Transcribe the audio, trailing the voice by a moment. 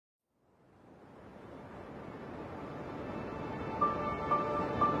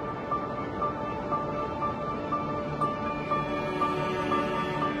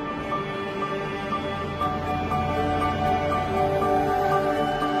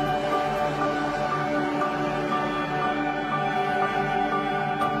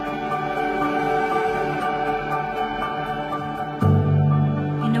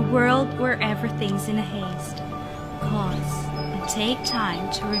things in a haste. Pause and take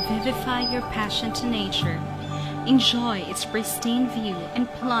time to revivify your passion to nature. Enjoy its pristine view and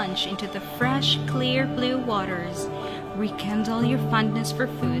plunge into the fresh, clear blue waters. Rekindle your fondness for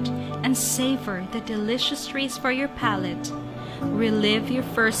food and savor the delicious treats for your palate. Relive your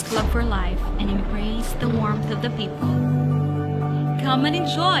first love for life and embrace the warmth of the people. Come and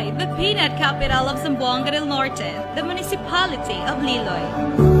enjoy the peanut capital of Zamboanga Del Norte, the municipality of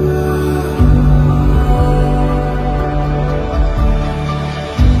Liloy.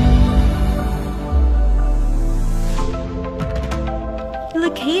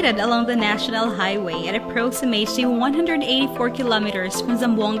 Located along the National Highway at approximately 184 kilometers from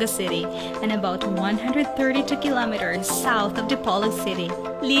Zamboanga City and about 132 kilometers south of Dipolog City,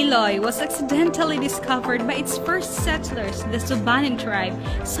 Liloy was accidentally discovered by its first settlers, the Subanen tribe,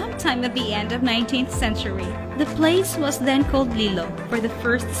 sometime at the end of 19th century. The place was then called Lilo, for the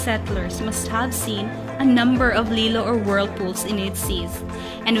first settlers must have seen a number of Lilo or whirlpools in its seas,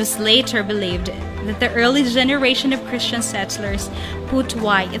 and was later believed that the early generation of Christian settlers put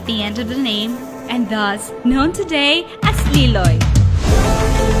Y at the end of the name, and thus known today as Liloy.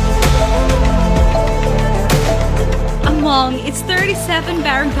 Among its 37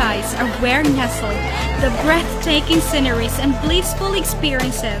 barangays are where nestled the breathtaking sceneries and blissful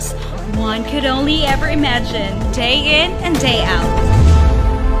experiences one could only ever imagine day in and day out.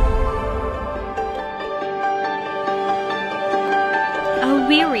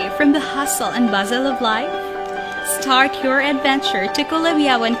 Weary from the hustle and bustle of life? Start your adventure to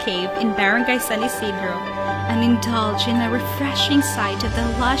Culabiawan Cave in Barangay San Isidro and indulge in a refreshing sight of the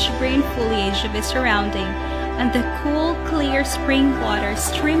lush green foliage of its surrounding and the cool, clear spring water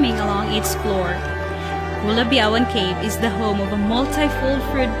streaming along its floor. Culabiawan Cave is the home of a multifold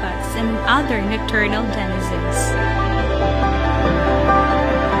fruit bats and other nocturnal denizens.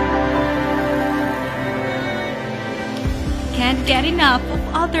 Can't get enough of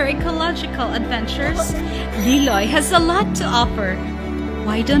other ecological adventures? Liloy has a lot to offer.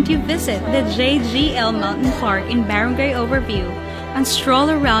 Why don't you visit the JGL Mountain Park in Barangay Overview and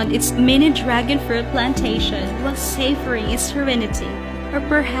stroll around its mini dragon fruit plantation while savoring its serenity? Or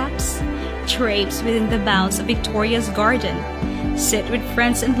perhaps traipse within the bounds of Victoria's garden. Sit with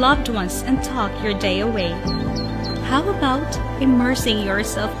friends and loved ones and talk your day away. How about immersing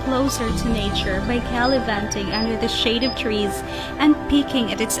yourself closer to nature by gallivanting under the shade of trees and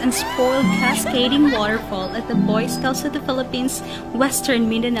peeking at its unspoiled cascading waterfall at the Boy Scouts of the Philippines Western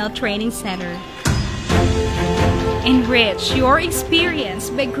Mindanao Training Center? Enrich your experience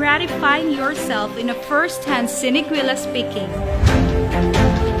by gratifying yourself in a first-hand Siniguila speaking.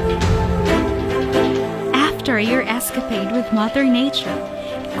 After your escapade with Mother Nature,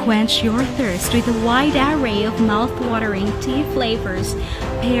 quench your thirst with a wide array of mouth-watering tea flavors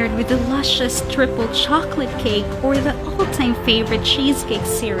paired with the luscious triple chocolate cake or the all-time favorite cheesecake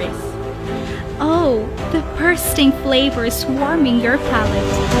series. Oh, the bursting flavors warming your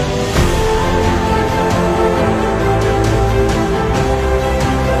palate.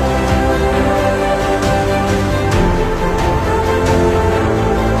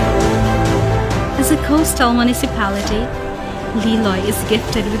 As a coastal municipality, Liloy is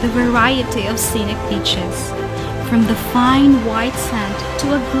gifted with a variety of scenic beaches, from the fine white sand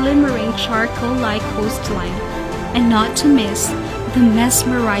to a glimmering charcoal-like coastline, and not to miss the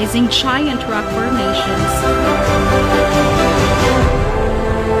mesmerizing giant rock formations.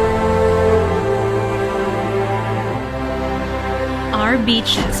 Our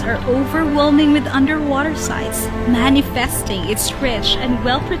beaches are overwhelming with underwater sites, manifesting its rich and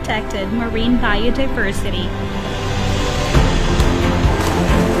well-protected marine biodiversity.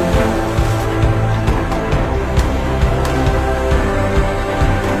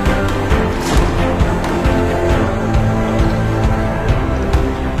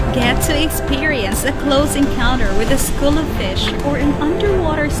 Get to experience a close encounter with a school of fish or an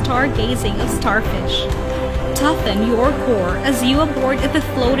underwater stargazing of starfish. Toughen your core as you aboard at the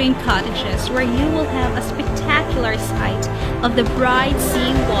floating cottages where you will have a spectacular sight of the bright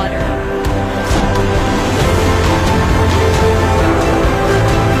sea water.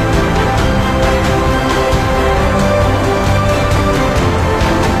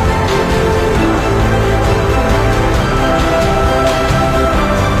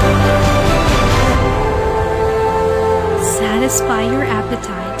 Satisfy your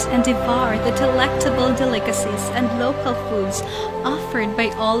appetite and devour the delectable delicacies and local foods offered by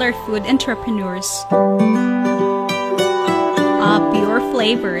all our food entrepreneurs. up your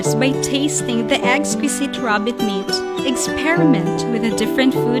flavors by tasting the exquisite rabbit meat. Experiment with the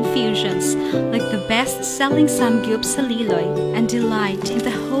different food fusions like the best-selling samgyup sa Liloy and delight in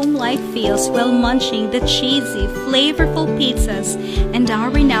the home-like feels while munching the cheesy, flavorful pizzas and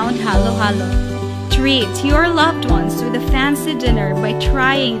our renowned halo-halo. Treat your loved ones with a fancy dinner by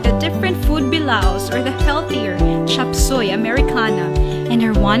trying the different food bilaos or the healthier chop suey Americana and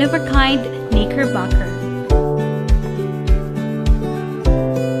our one-of-a-kind knickerbocker.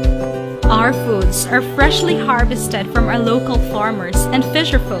 Our foods are freshly harvested from our local farmers and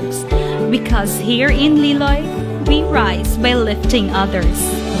fisher folks because here in Liloy, we rise by lifting others.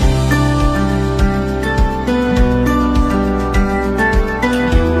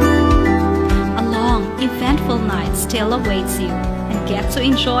 A long, eventful night still awaits you and get to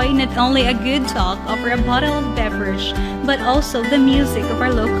enjoy not only a good talk over a bottle of beverage but also the music of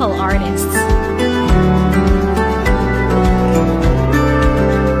our local artists.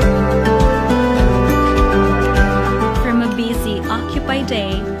 By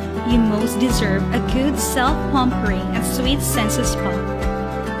day, you most deserve a good self-pampering and sweet sense spa.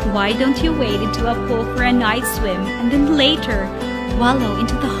 Why don't you wade into a pool for a night swim and then later wallow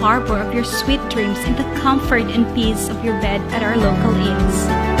into the harbor of your sweet dreams in the comfort and peace of your bed at our local inns?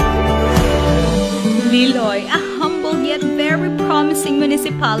 Liloy, a humble yet very promising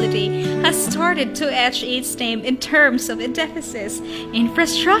municipality, has started to etch its name in terms of edifices,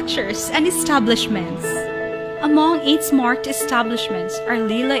 infrastructures, and establishments. Among its marked establishments are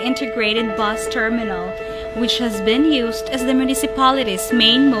Liloy Integrated Bus Terminal, which has been used as the municipality's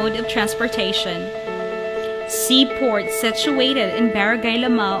main mode of transportation. Seaport situated in Barangay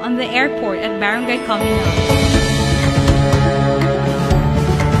Lamao on the airport at Barangay Cominal.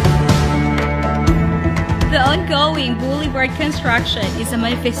 The ongoing boulevard construction is a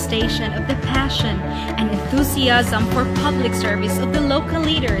manifestation of the passion and enthusiasm for public service of the local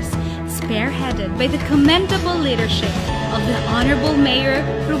leaders, spearheaded by the commendable leadership of the Honorable Mayor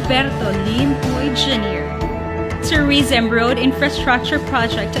Roberto Lim Uy Jr. Tourism road infrastructure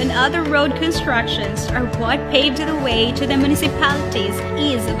project and other road constructions are what paved the way to the municipality's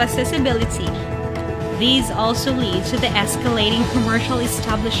ease of accessibility. These also lead to the escalating commercial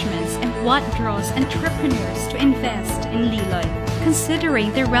establishments and what draws entrepreneurs to invest in Liloy.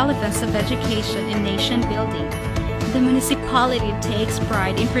 Considering the relevance of education in nation building, the municipality takes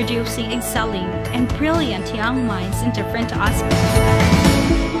pride in producing excelling and brilliant young minds in different aspects.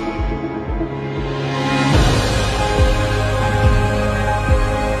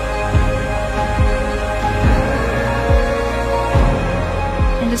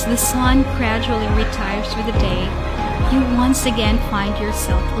 And as the sun gradually retires with the day, you once again find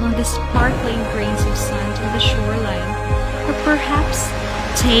yourself along the sparkling grains of sand on the shoreline, or perhaps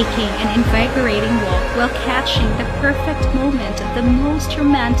taking an invigorating walk while catching the perfect moment of the most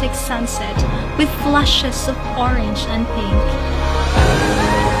romantic sunset with flushes of orange and pink.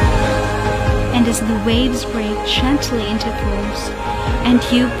 And as the waves break gently into foams and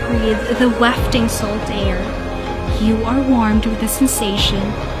you breathe the wafting salt air, you are warmed with a sensation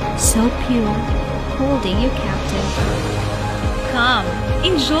so pure, holding you captive. Come,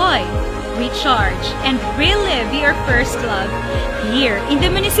 enjoy, recharge, and relive your first love here in the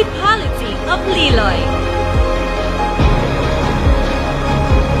municipality of Liloy.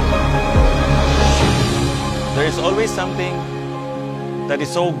 There is always something that is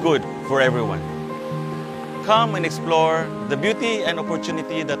so good for everyone. Come and explore the beauty and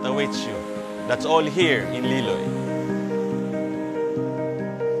opportunity that awaits you. That's all here in Liloy.